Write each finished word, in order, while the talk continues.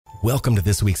Welcome to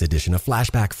this week's edition of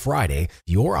Flashback Friday,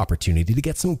 your opportunity to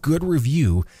get some good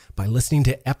review by listening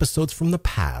to episodes from the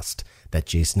past that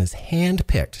Jason has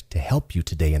handpicked to help you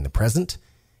today in the present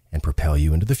and propel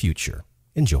you into the future.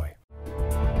 Enjoy.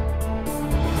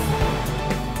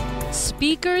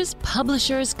 Speakers,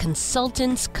 publishers,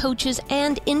 consultants, coaches,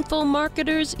 and info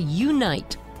marketers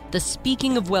unite. The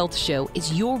Speaking of Wealth Show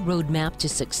is your roadmap to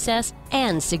success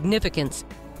and significance.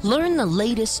 Learn the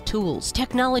latest tools,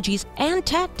 technologies, and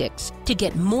tactics to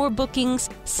get more bookings,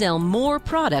 sell more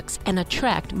products, and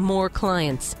attract more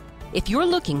clients. If you're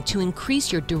looking to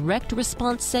increase your direct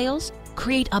response sales,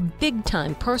 create a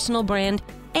big-time personal brand,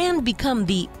 and become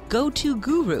the go-to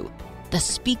guru, the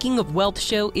Speaking of Wealth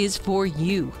Show is for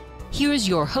you. Here's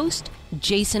your host,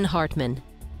 Jason Hartman.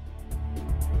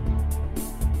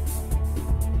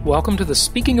 Welcome to the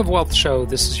Speaking of Wealth Show.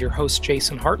 This is your host,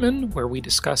 Jason Hartman, where we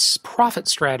discuss profit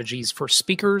strategies for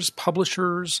speakers,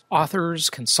 publishers, authors,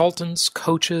 consultants,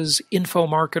 coaches, info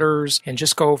marketers, and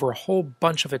just go over a whole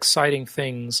bunch of exciting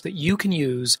things that you can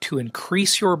use to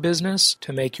increase your business,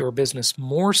 to make your business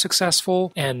more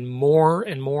successful and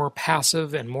more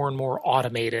passive and more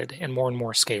automated and more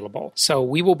scalable. So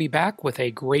we will be back with a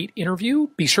great interview.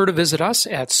 Be sure to visit us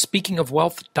at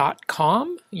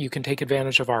speakingofwealth.com. You can take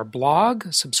advantage of our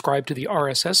blog, subscribe to the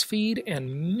RSS feed,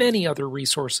 and many other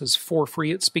resources for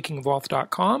free at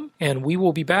speakingofwealth.com. And we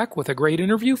will be back with a great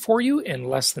interview for you in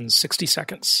less than 60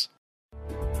 seconds.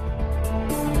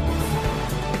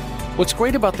 What's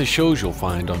great about the shows you'll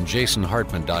find on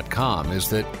jasonhartman.com is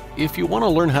that if you want to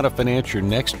learn how to finance your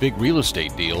next big real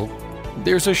estate deal,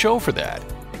 there's a show for that.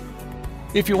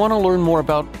 If you want to learn more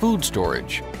about food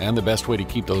storage and the best way to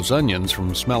keep those onions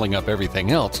from smelling up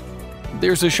everything else,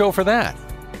 there's a show for that.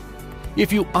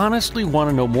 If you honestly want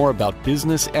to know more about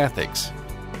business ethics,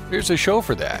 there's a show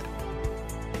for that.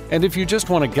 And if you just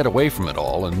want to get away from it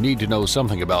all and need to know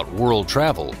something about world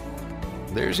travel,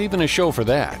 there's even a show for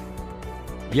that.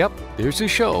 Yep, there's a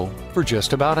show for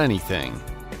just about anything.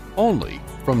 Only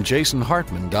from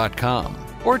jasonhartman.com.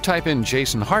 Or type in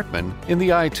Jason Hartman in the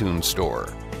iTunes store.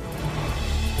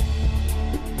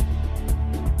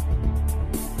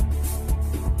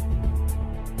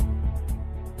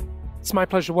 It's my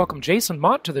pleasure to welcome Jason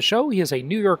Mott to the show. He is a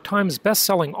New York Times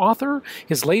best-selling author.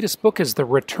 His latest book is The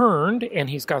Returned, and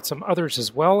he's got some others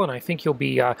as well, and I think you'll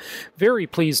be very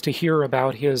pleased to hear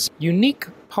about his unique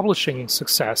publishing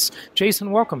success.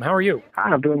 Jason, welcome. How are you?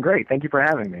 Hi, I'm doing great. Thank you for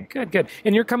having me. Good.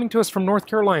 And you're coming to us from North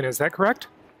Carolina, is that correct?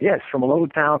 Yes, from a little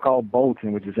town called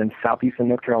Bolton, which is in southeastern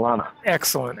North Carolina.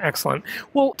 Excellent.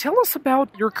 Well, tell us about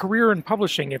your career in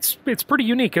publishing. It's pretty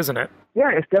unique, isn't it? Yeah,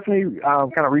 it's definitely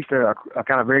kind of reached a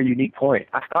kind of very unique point.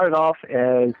 I started off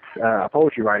as a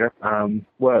poetry writer,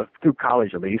 through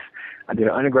college at least. I did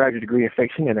an undergraduate degree in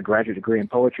fiction and a graduate degree in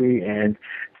poetry, and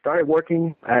started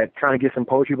working at trying to get some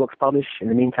poetry books published. In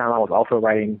the meantime, I was also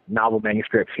writing novel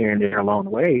manuscripts here and there along the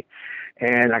way,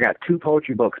 and I got 2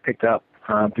 poetry books picked up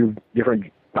through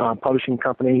different publishing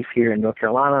companies here in North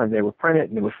Carolina, and they were printed,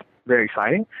 and it was very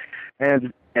exciting.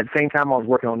 And at the same time, I was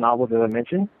working on novels, as I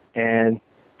mentioned, and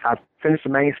I finished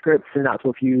the manuscript, sent it out to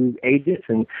a few agents,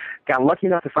 and got lucky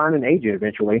enough to find an agent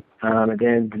eventually. And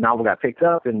then the novel got picked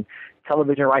up, and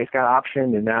television rights got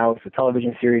optioned, and now it's a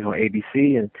television series on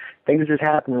ABC, and things are just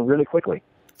happening really quickly.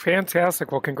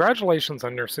 Fantastic. Well, congratulations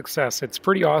on your success. It's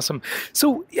pretty awesome.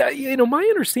 So, my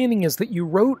understanding is that you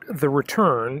wrote The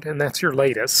Returned, and that's your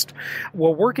latest,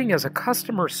 while working as a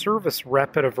customer service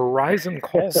rep at a Verizon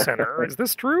call center. Is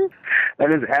this true?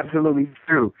 That is absolutely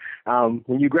true.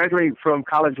 When you graduate from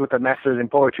college with a master's in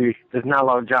poetry, there's not a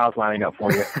lot of jobs lining up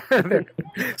for you.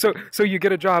 So you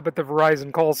get a job at the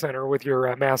Verizon call center with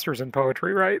your master's in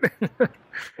poetry, right?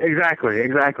 Exactly.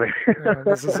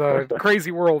 This is a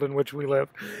crazy world in which we live.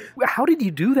 How did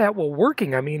you do that while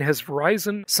working? I mean, has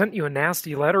Verizon sent you a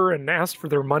nasty letter and asked for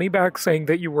their money back, saying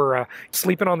that you were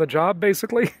sleeping on the job,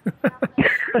 basically?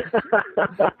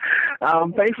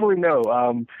 Thankfully,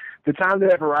 no. The time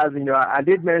that at Verizon, I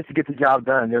did manage to get the job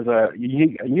done. There's a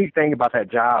unique thing about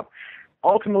that job.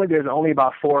 Ultimately, there's only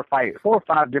about 4 or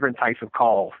 5 different types of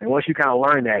calls. And once you kind of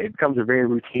learn that, it becomes a very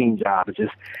routine job. It's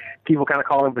just people kind of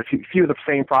call in for a few of the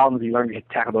same problems. You learn to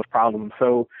tackle those problems.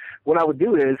 So what I would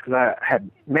do is, because I had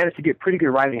managed to get pretty good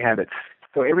writing habits,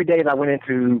 so every day that I went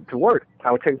into work,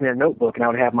 I would take me a notebook and I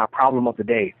would have my problem of the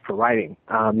day for writing.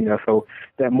 So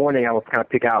that morning I would kind of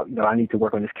pick out, I need to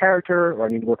work on this character, or I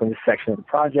need to work on this section of the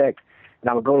project. And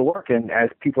I would go to work, and as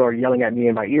people are yelling at me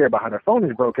in my ear about how their phone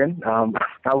is broken,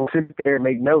 I would sit there and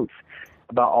make notes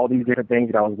about all these different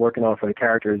things that I was working on for the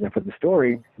characters and for the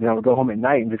story. And then I would go home at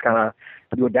night and just kind of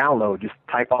do a download, just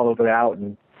type all of it out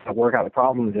and work out the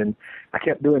problems. And I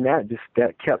kept doing that. Just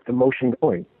that kept the motion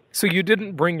going. So you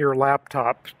didn't bring your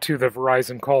laptop to the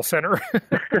Verizon call center?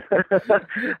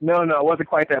 No, it wasn't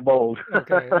quite that bold.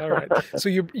 Okay, all right. So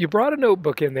you brought a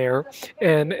notebook in there,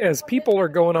 and as people are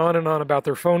going on and on about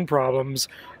their phone problems,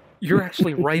 you're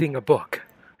actually writing a book.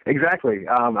 Exactly.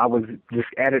 I was just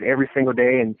at it every single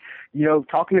day, and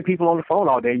talking to people on the phone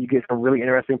all day, you get some really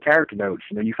interesting character notes.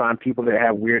 You find people that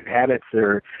have weird habits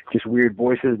or just weird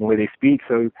voices and the way they speak.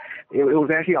 So it was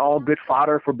actually all good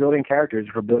fodder for building characters,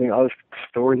 for building other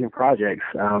stories and projects.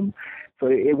 So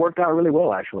it worked out really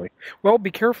well, actually. Well, be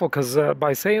careful, because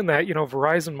by saying that,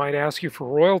 Verizon might ask you for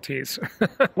royalties.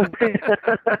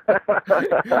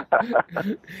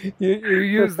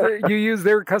 you use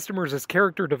their customers as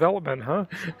character development, huh?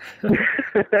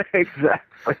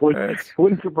 Exactly.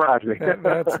 Wouldn't surprise me.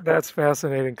 That's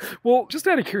fascinating. Well, just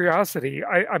out of curiosity,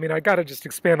 I mean, I got to just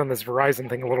expand on this Verizon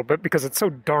thing a little bit because it's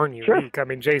so darn unique. Sure. I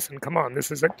mean, Jason, come on,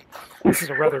 this is a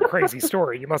rather crazy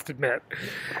story, you must admit.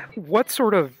 What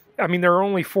sort of there are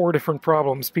only 4 different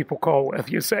problems people call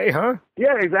with, you say, huh?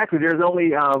 Yeah, exactly. There's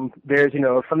only,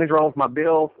 if something's wrong with my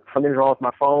bill, something's wrong with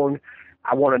my phone,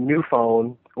 I want a new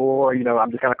phone, or, I'm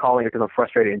just kind of calling it because I'm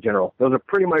frustrated in general. Those are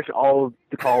pretty much all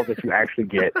the calls that you actually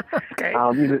get. Okay.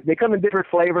 They come in different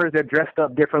flavors. They're dressed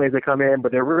up differently as they come in,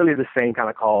 but they're really the same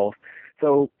kind of calls.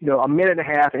 So, a minute and a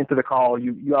half into the call,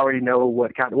 you already know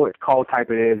what call type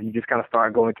it is. You just kind of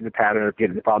start going through the pattern of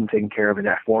getting the problem taken care of in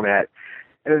that format.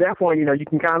 And at that point, you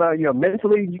can kind of,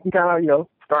 mentally, you can kind of,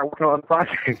 start working on the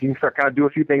project. You can start kind of do a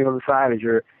few things on the side as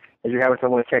you're having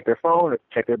someone check their phone or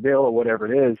check their bill or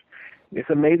whatever it is. It's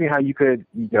amazing how you could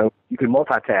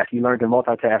multitask. You learn to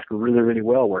multitask really, really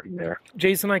well working there.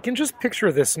 Jason, I can just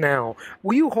picture this now.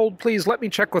 Will you hold, please? Let me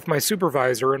check with my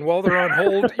supervisor. And while they're on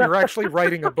hold, you're actually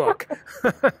writing a book.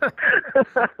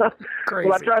 Crazy.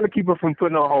 Well, I try to keep it from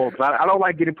putting on hold. I don't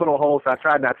like getting put on hold, so I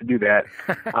try not to do that.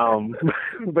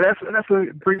 But that's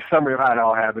a brief summary of how it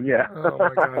all happened, yeah. Oh,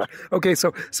 my gosh. Okay,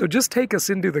 so just take us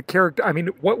into the character. I mean,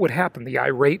 what would happen? The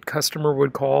irate customer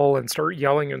would call and start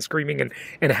yelling and screaming,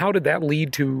 and how did that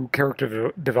lead to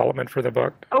character development for the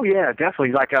book? Oh yeah,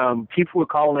 definitely. Like people would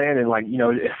call in and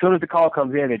as soon as the call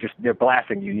comes in, they're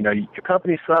blasting you. Your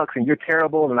company sucks and you're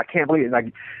terrible and I can't believe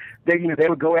it. They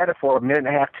would go at it for a minute and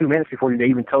a half, 2 minutes before they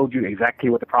even told you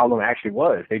exactly what the problem actually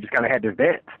was. They just kind of had their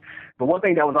vent. But one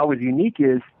thing that was always unique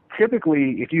is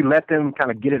typically if you let them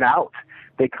kind of get it out,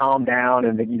 they calm down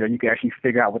and then, you can actually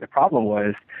figure out what the problem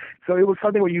was. So it was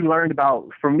something where you learned about,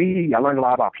 for me, I learned a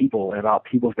lot about people and about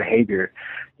people's behavior.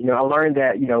 I learned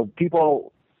that,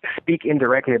 people speak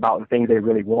indirectly about the things they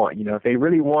really want. If they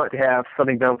really want to have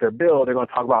something done with their bill, they're going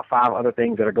to talk about 5 other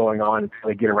things that are going on until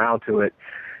they get around to it.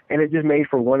 And it just made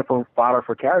for wonderful fodder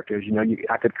for characters.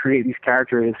 I could create these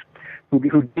characters who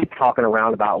did talk in a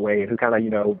roundabout way and who kind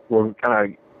of, were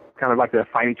kind of like to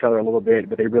fight each other a little bit,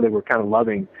 but they really were kind of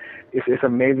loving. It's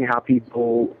amazing how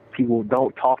people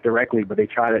don't talk directly, but they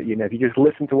try to, if you just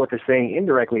listen to what they're saying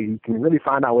indirectly, you can really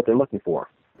find out what they're looking for.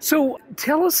 So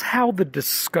tell us how the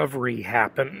discovery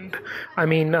happened. I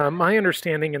mean, my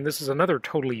understanding, and this is another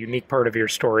totally unique part of your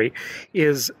story,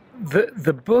 is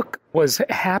the book was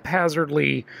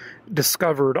haphazardly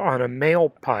discovered on a mail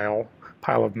pile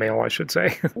of mail, I should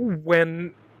say,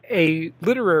 when a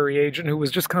literary agent who was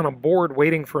just kind of bored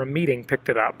waiting for a meeting picked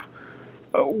it up.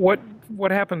 What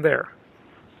happened there?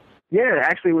 Yeah,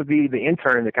 actually it would be the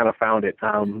intern that kind of found it.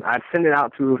 I'd send it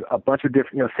out to a bunch of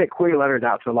different, sent query letters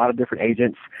out to a lot of different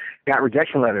agents, got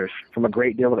rejection letters from a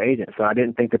great deal of agents, so I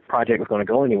didn't think the project was going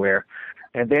to go anywhere.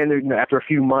 And then, after a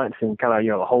few months and kind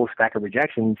of, a whole stack of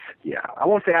rejections, I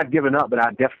won't say I'd given up, but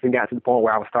I definitely got to the point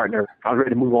where I was ready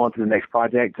to move on to the next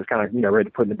project, just kind of, ready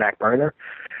to put in the back burner.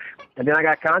 And then I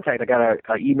got contact. I got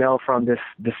an email from this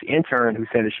intern who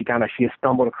said that she had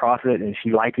stumbled across it and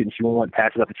she liked it and she wanted to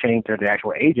pass it up the chain to the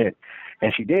actual agent,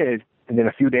 and she did. And then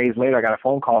a few days later, I got a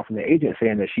phone call from the agent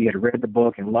saying that she had read the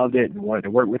book and loved it and wanted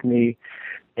to work with me.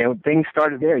 And things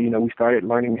started there. We started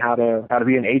learning how to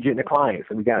be an agent and a client.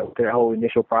 So we got their whole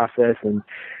initial process, and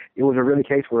it was a really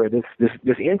case where this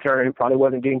intern who probably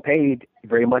wasn't getting paid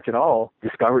very much at all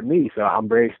discovered me. So I'm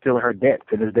still in her debt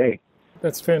to this day.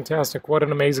 That's fantastic. What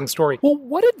an amazing story. Well,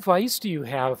 what advice do you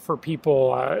have for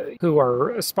people who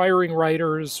are aspiring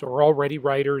writers or already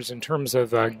writers in terms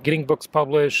of getting books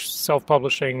published,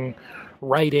 self-publishing,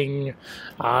 writing,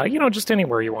 just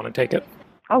anywhere you want to take it?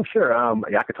 Oh, sure.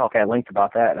 I could talk at length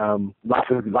about that.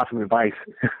 Lots of advice.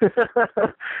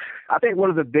 I think one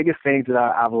of the biggest things that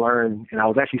I've learned, and I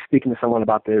was actually speaking to someone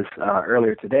about this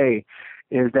earlier today,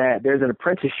 is that there's an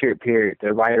apprenticeship period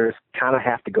that writers kind of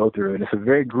have to go through, and it's a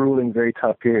very grueling, very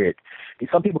tough period.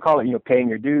 Some people call it, paying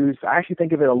your dues. I actually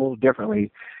think of it a little differently.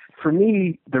 for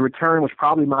me, the return was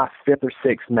probably my fifth or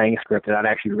sixth manuscript that I'd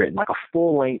actually written, like a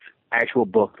full-length actual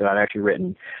book that I'd actually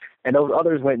written. And those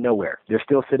others went nowhere. They're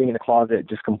still sitting in the closet,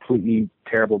 just completely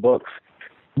terrible books.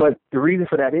 But the reason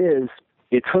for that is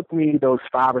it took me those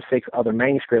 5 or 6 other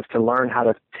manuscripts to learn how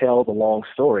to tell the long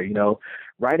story. You know,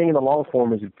 writing in the long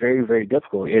form is very, very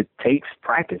difficult. It takes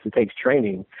practice. It takes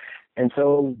training. And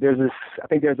so I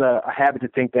think there's a habit to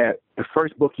think that the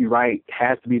first book you write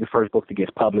has to be the first book that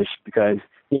gets published because,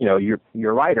 you know, you're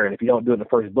a writer, and if you don't do it in the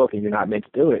first book, and you're not meant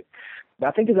to do it. But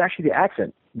I think it's actually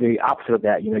the opposite of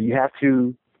that. You know, you have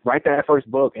to write that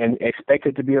first book and expect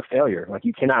it to be a failure. Like,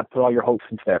 you cannot put all your hopes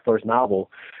into that first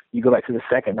novel. You go back to the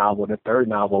second novel and the third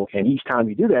novel, and each time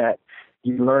you do that,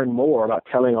 you learn more about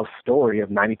telling a story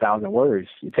of 90,000 words.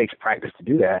 It takes practice to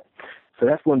do that. So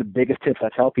that's one of the biggest tips I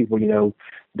tell people. You know,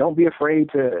 don't be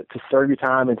afraid to serve your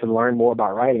time and to learn more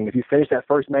about writing. If you finish that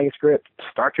first manuscript,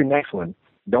 start your next one.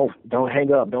 Don't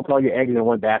hang up. Don't put all your eggs in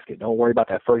one basket. Don't worry about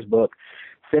that first book.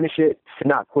 Finish it,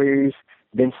 send out queries,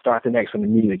 then start the next one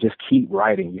immediately. Just keep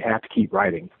writing. You have to keep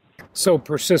writing. So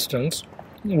persistence.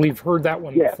 We've heard that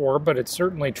one before, but it's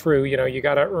certainly true. You know, you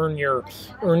got to earn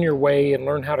your way and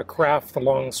learn how to craft the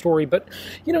long story. But,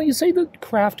 you know, you say that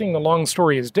crafting the long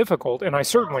story is difficult, and I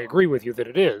certainly agree with you that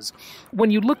it is.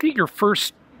 When you look at your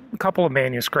first couple of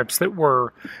manuscripts that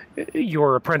were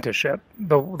your apprenticeship,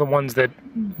 the ones that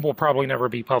will probably never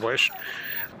be published,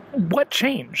 what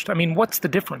changed? I mean, what's the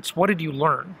difference? What did you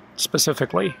learn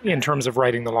specifically in terms of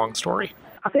writing the long story?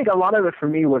 I think a lot of it for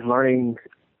me was learning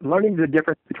the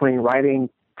difference between writing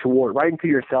to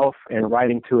yourself and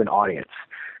writing to an audience.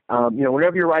 You know,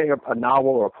 whenever you're writing a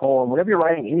novel or a poem, whenever you're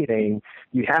writing anything,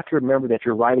 you have to remember that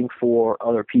you're writing for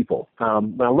other people.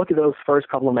 When I look at those first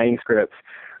couple of manuscripts,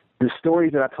 the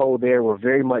stories that I told there were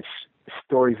very much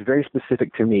stories very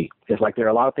specific to me. It's like there are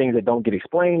a lot of things that don't get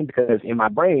explained because in my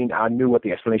brain I knew what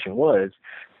the explanation was,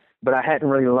 but I hadn't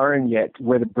really learned yet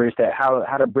how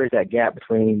to bridge that gap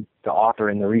between the author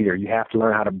and the reader. You have to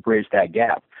learn how to bridge that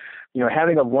gap. You know,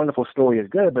 having a wonderful story is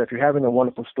good, but if you're having a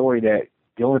wonderful story that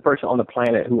the only person on the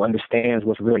planet who understands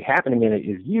what's really happening in it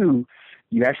is you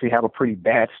actually have a pretty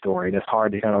bad story that's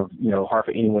hard to hard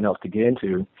for anyone else to get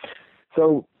into.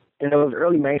 So in those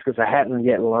early manuscripts, I hadn't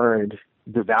yet learned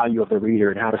the value of the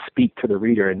reader and how to speak to the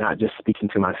reader and not just speaking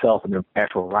to myself in the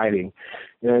actual writing.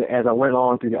 You know, as I went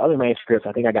on through the other manuscripts,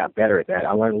 I think I got better at that.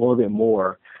 I learned a little bit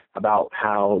more about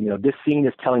how, you know, this scene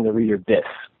is telling the reader this.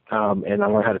 And I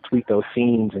learned how to tweak those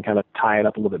scenes and kind of tie it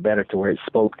up a little bit better to where it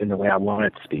spoke in the way I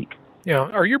wanted to speak. Yeah.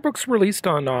 Are your books released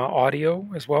on audio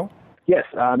as well? Yes,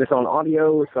 it's on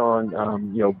audio, it's on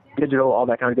digital, all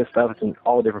that kind of good stuff. It's in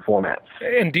all different formats.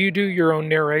 And do you do your own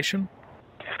narration?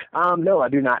 No, I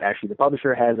do not, actually. The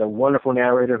publisher has a wonderful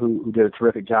narrator who did a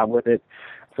terrific job with it.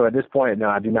 So at this point, no,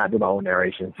 I do not do my own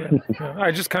narration. Yeah.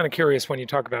 I'm just kind of curious when you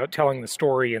talk about telling the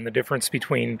story and the difference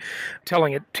between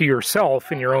telling it to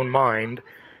yourself in your own mind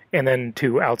and then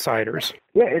to outsiders.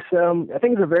 Yeah, I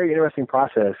think it's a very interesting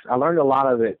process. I learned a lot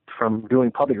of it from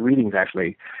doing public readings,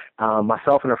 actually.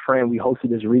 Myself and a friend, we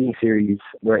hosted this reading series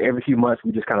where every few months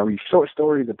we just kind of read short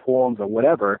stories or poems or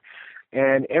whatever.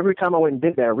 And every time I went and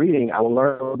did that reading, I would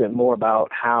learn a little bit more about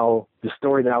how the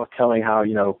story that I was telling, how,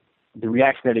 you know, the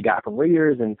reaction that it got from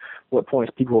readers and what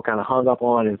points people were kind of hung up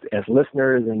on as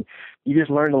listeners. And you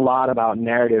just learn a lot about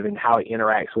narrative and how it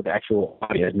interacts with actual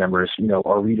audience members, you know,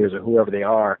 or readers or whoever they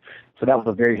are. So that was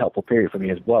a very helpful period for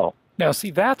me as well. Now,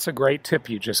 see, that's a great tip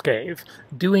you just gave.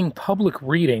 Doing public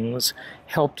readings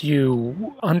helped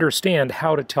you understand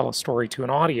how to tell a story to an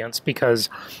audience because,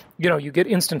 you know, you get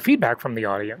instant feedback from the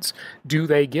audience. Do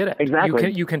they get it?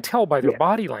 Exactly. You can tell by their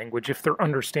body language if they're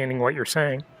understanding what you're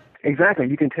saying. Exactly.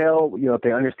 You can tell, you know, if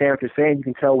they understand what you're saying. You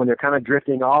can tell when they're kind of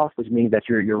drifting off, which means that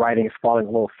your writing is falling a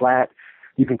little flat.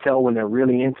 You can tell when they're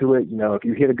really into it. You know, if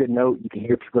you hit a good note, you can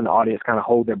hear people in the audience kind of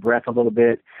hold their breath a little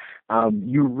bit.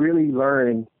 You really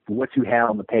learn what you have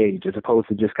on the page as opposed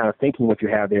to just kind of thinking what you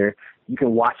have there. You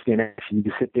can watch it in action. You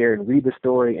can sit there and read the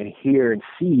story and hear and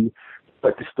see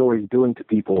what the story is doing to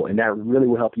people, and that really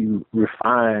will help you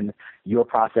refine your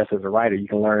process as a writer. You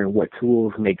can learn what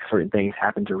tools make certain things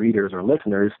happen to readers or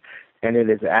listeners, and it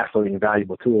is an absolutely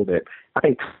invaluable tool that I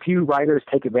think few writers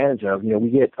take advantage of. You know,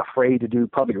 we get afraid to do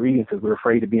public readings because we're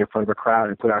afraid to be in front of a crowd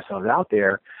and put ourselves out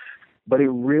there, but it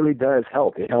really does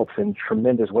help. It helps in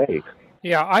tremendous ways.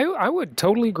 Yeah, I would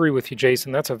totally agree with you,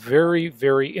 Jason. That's a very,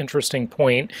 very interesting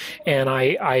point, and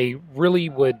I really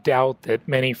would doubt that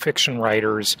many fiction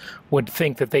writers would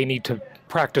think that they need to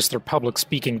practice their public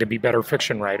speaking to be better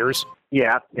fiction writers.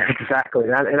 Yeah, exactly.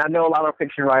 And I know a lot of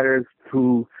fiction writers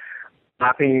who,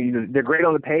 I think, they're great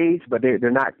on the page, but they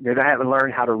haven't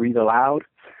learned how to read aloud.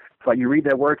 It's like you read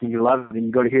their work and you love it, and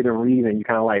you go to hear them read, and you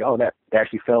kind of like, oh, that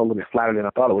actually fell a little bit flatter than I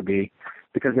thought it would be,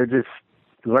 because they're just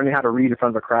learning how to read in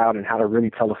front of a crowd and how to really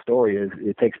tell a story.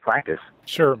 It takes practice.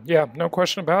 Sure. Yeah, no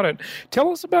question about it.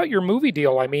 Tell us about your movie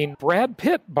deal. I mean, Brad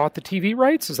Pitt bought the TV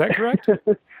rights. Is that correct?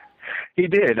 He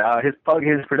did.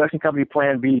 His production company,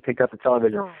 Plan B, picked up the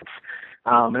television rights.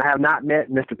 And I have not met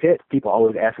Mr. Pitt. People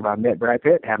always ask if I've met Brad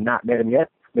Pitt. Have not met him yet.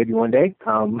 Maybe one day.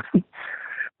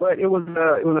 But it was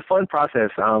a fun process.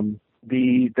 When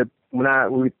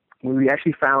we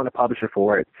actually found a publisher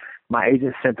for it, my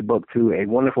agent sent the book to a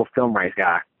wonderful film rights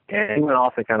guy, and he went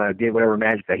off and kind of did whatever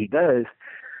magic that he does.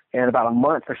 And about a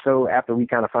month or so after we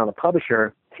kind of found a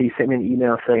publisher, he sent me an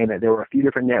email saying that there were a few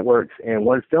different networks and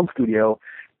one film studio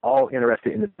all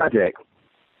interested in the project.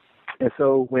 And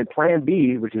so when Plan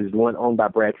B, which is the one owned by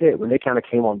Brad Pitt, when they kind of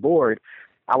came on board,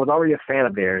 I was already a fan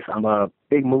of theirs. I'm a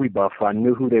big movie buff, so I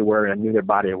knew who they were and I knew their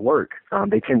body of work.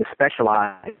 They tend to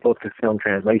specialize both to film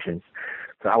translations.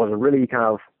 So I was really kind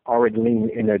of already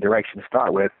leaning in their direction to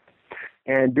start with.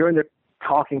 And during the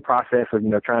talking process of,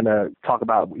 trying to talk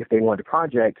about if they wanted the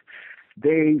project,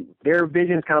 their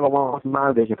vision is kind of along with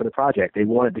my vision for the project. They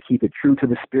wanted to keep it true to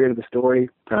the spirit of the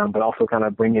story, but also kind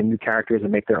of bring in new characters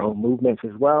and make their own movements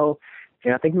as well.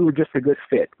 And I think we were just a good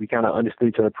fit. We kind of understood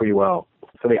each other pretty well.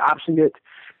 So they optioned it.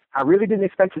 I really didn't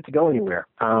expect it to go anywhere.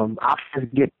 Options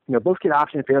books get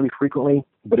optioned fairly frequently,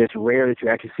 but it's rare that you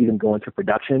actually see them go into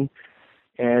production.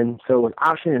 And so it was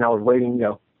optioned, and I was waiting,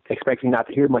 expecting not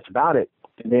to hear much about it.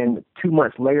 And then 2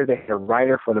 months later, they had a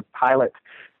writer for the pilot.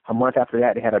 A month after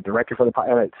that, they had a director for the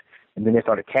pilot. And then they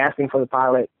started casting for the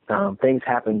pilot. Things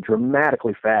happened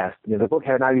dramatically fast. The book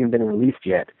had not even been released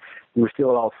yet. We were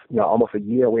still almost a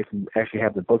year away from actually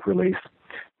having the book released.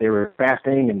 They were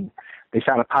fasting, and they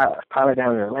shot a pilot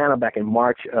down in Atlanta back in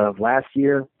March of last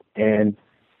year, and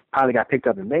pilot got picked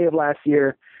up in May of last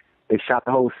year. They shot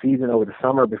the whole season over the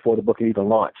summer before the book had even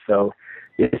launched. So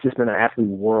it's just been an absolute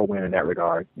whirlwind in that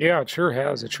regard. Yeah, it sure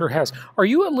has. It sure has. Are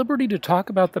you at liberty to talk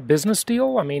about the business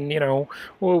deal? I mean,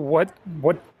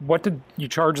 what did you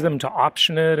charge them to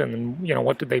option it, and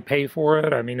what did they pay for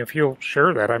it? I mean, if you'll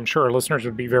share that, I'm sure our listeners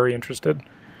would be very interested.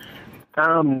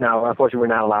 No, unfortunately, we're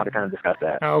not allowed to kind of discuss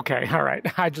that. Okay, all right.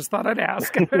 I just thought I'd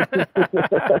ask.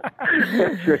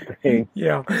 Sure thing.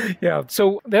 Yeah.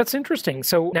 So that's interesting.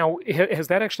 So now, has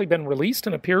that actually been released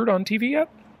and appeared on TV yet?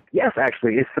 Yes,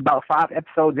 actually. It's about 5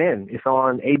 episodes in. It's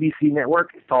on ABC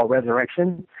Network. It's called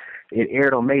Resurrection. It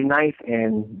aired on May 9th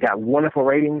and got wonderful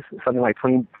ratings. Something like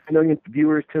 20 million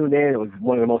viewers tuned in. It was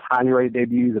one of the most highly rated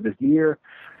debuts of this year.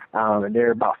 And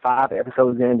they're about 5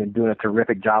 episodes in and doing a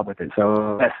terrific job with it.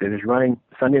 So, yes, it is running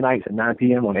Sunday nights at 9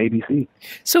 p.m. on ABC.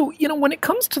 So, when it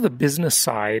comes to the business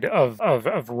side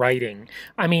of writing,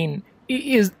 I mean,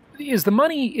 is the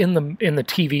money in the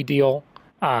TV deal,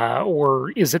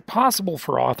 or is it possible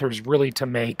for authors really to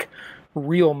make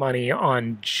real money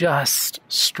on just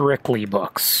strictly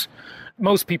books?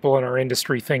 Most people in our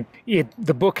industry think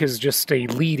the book is just a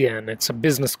lead-in. It's a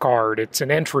business card. It's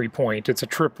an entry point. It's a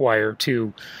tripwire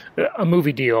to a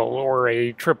movie deal, or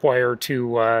a tripwire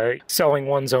to selling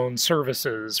one's own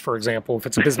services, for example, if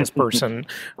it's a business person,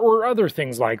 or other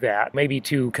things like that, maybe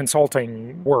to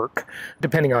consulting work,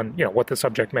 depending on what the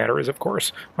subject matter is, of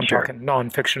course. I'm talking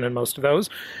nonfiction in most of those.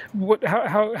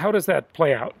 How does that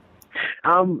play out?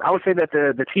 I would say that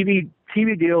the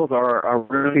TV deals are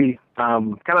really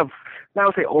kind of, I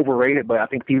would say overrated, but I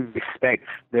think people expect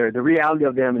the reality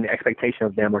of them and the expectation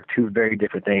of them are two very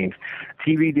different things.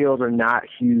 TV deals are not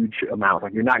huge amounts.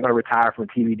 Like, you're not going to retire from a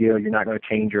TV deal. You're not going to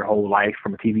change your whole life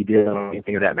from a TV deal or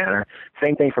anything of that matter.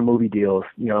 Same thing for movie deals.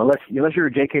 Unless you're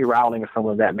J.K. Rowling or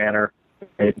someone of that matter,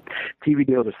 TV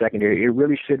deals are secondary. It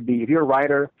really should be, if you're a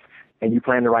writer and you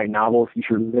plan to write novels, you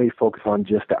should really focus on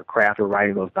just the craft of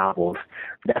writing those novels.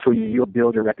 That's where you'll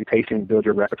build your reputation, build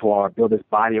your repertoire, build this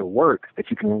body of work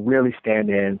that you can really stand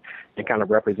in and kind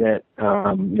of represent,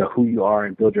 who you are,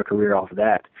 and build your career off of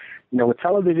that. With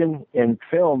television and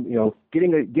film,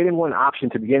 getting one option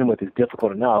to begin with is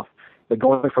difficult enough, but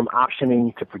going from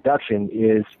optioning to production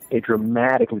is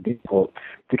dramatically difficult.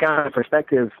 To kind of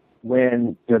perspective,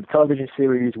 when the television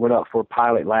series went up for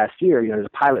pilot last year, there's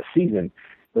a pilot season.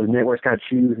 The networks kind of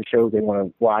choose the shows they want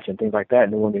to watch and things like that,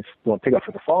 and the one they want to pick up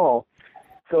for the fall.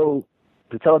 So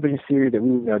the television series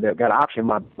that got optioned,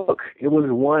 my book, it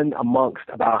was one amongst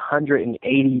about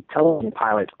 180 television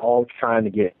pilots all trying to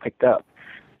get picked up.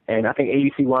 And I think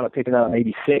ABC wound up picking up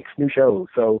maybe 6 new shows.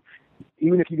 So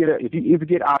even if you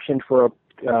get optioned for a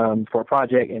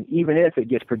project, and even if it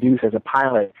gets produced as a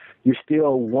pilot, you're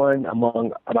still one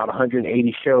among about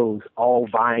 180 shows all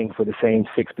vying for the same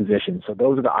 6 positions. So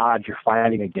those are the odds you're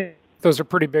fighting against. Those are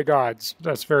pretty big odds.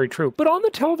 That's very true. But on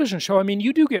the television show, I mean,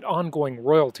 you do get ongoing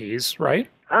royalties, right?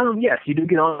 Yes, you do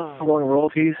get ongoing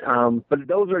royalties, but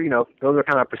those are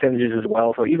kind of percentages as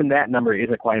well. So even that number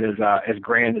isn't quite as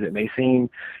grand as it may seem.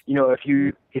 If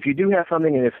you do have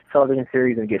something in this television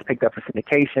series and it gets picked up for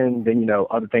syndication, then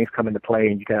other things come into play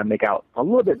and you kind of make out a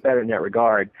little bit better in that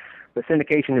regard. But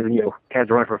syndication has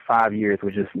run for 5 years,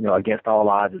 which is against all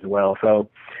odds as well. So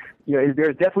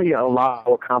there's definitely a lot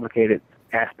more complicated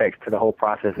aspects to the whole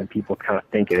process than people kind of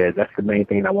think it is. That's the main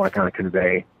thing I want to kind of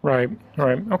convey. Right.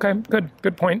 Okay,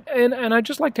 good point. And I'd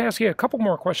just like to ask you a couple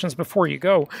more questions before you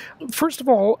go. First of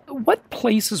all, what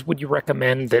places would you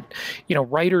recommend that,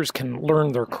 writers can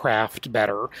learn their craft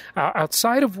better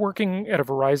outside of working at a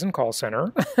Verizon call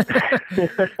center?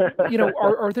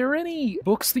 Are there any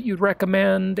books that you'd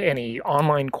recommend, any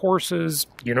online courses,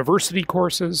 university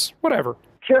courses, whatever?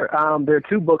 Sure. There are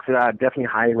 2 books that I definitely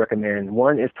highly recommend.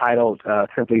 One is titled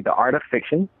simply The Art of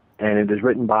Fiction, and it is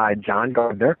written by John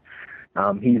Gardner.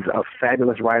 He's a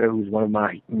fabulous writer who's one of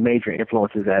my major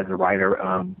influences as a writer,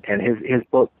 and his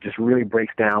book just really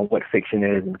breaks down what fiction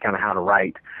is and kind of how to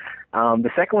write. The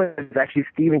second one is actually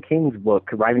Stephen King's book,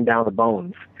 Writing Down the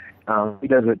Bones. He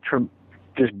does a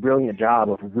just brilliant job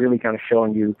of really kind of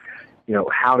showing you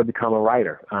how to become a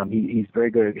writer. He's very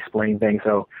good at explaining things.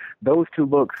 So those 2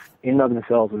 books in and of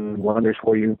themselves are wonders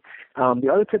for you. The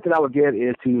other tip that I would give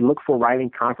is to look for writing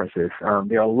conferences.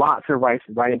 There are lots of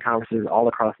writing conferences all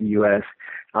across the U.S.,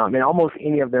 and almost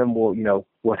any of them will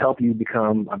help you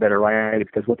become a better writer,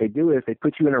 because what they do is they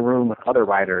put you in a room with other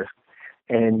writers,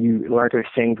 and you learn to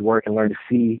exchange work and learn to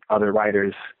see other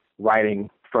writers writing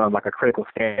from like a critical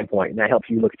standpoint, and that helps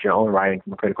you look at your own writing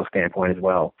from a critical standpoint as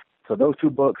well. So those 2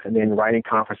 books, and then writing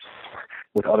conferences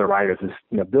with other writers, is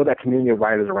build that community of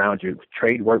writers around you,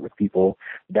 trade work with people.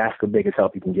 That's the biggest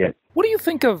help you can get. What do you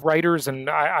think of writers? And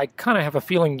I kind of have a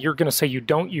feeling you're going to say you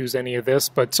don't use any of this,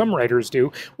 but some writers do.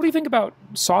 What do you think about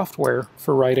software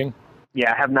for writing?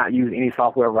 Yeah, I have not used any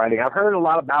software writing. I've heard a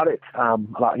lot about it.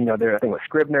 There, I think with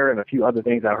Scrivener and a few other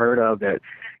things I've heard of that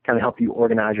kind of help you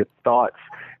organize your thoughts.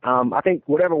 I think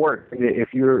whatever works. If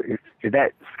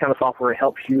that kind of software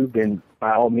helps you, then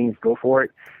by all means go for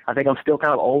it. I think I'm still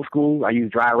kind of old school. I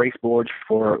use dry erase boards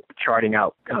for charting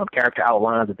out character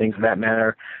outlines and things of that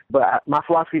matter. But my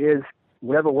philosophy is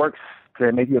whatever works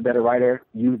to make you a better writer,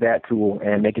 use that tool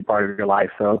and make it part of your life.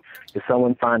 So if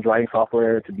someone finds writing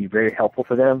software to be very helpful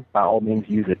for them, by all means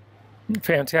use it.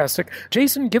 Fantastic.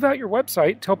 Jason, give out your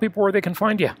website. Tell people where they can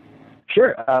find you.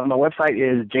 Sure. My website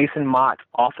is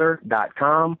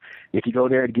jasonmottauthor.com. If you go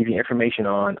there to give you information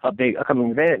on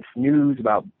upcoming events, news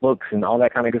about books, and all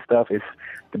that kind of good stuff, it's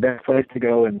the best place to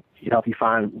go, and help you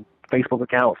find Facebook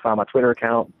account, find my Twitter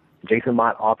account,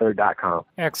 jasonmottauthor.com.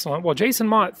 Excellent. Well, Jason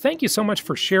Mott, thank you so much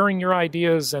for sharing your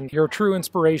ideas and your true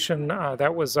inspiration.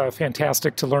 That was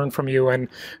fantastic to learn from you. And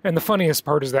the funniest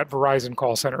part is that Verizon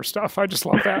call center stuff. I just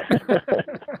love that.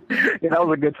 Yeah, that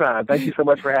was a good time. Thank you so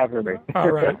much for having me.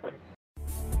 All right.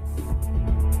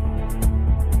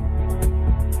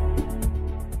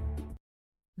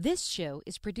 This show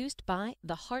is produced by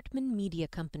the Hartman Media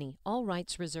Company, all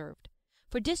rights reserved.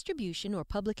 For distribution or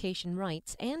publication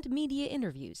rights and media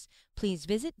interviews, please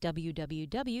visit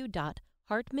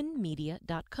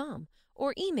www.hartmanmedia.com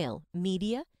or email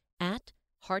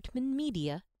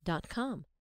media@hartmanmedia.com.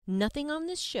 Nothing on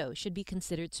this show should be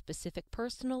considered specific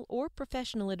personal or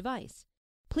professional advice.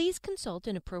 Please consult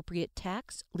an appropriate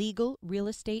tax, legal, real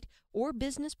estate, or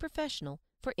business professional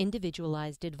for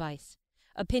individualized advice.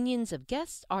 Opinions of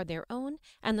guests are their own,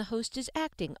 and the host is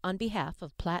acting on behalf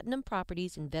of Platinum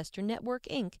Properties Investor Network,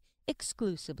 Inc.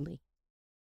 exclusively.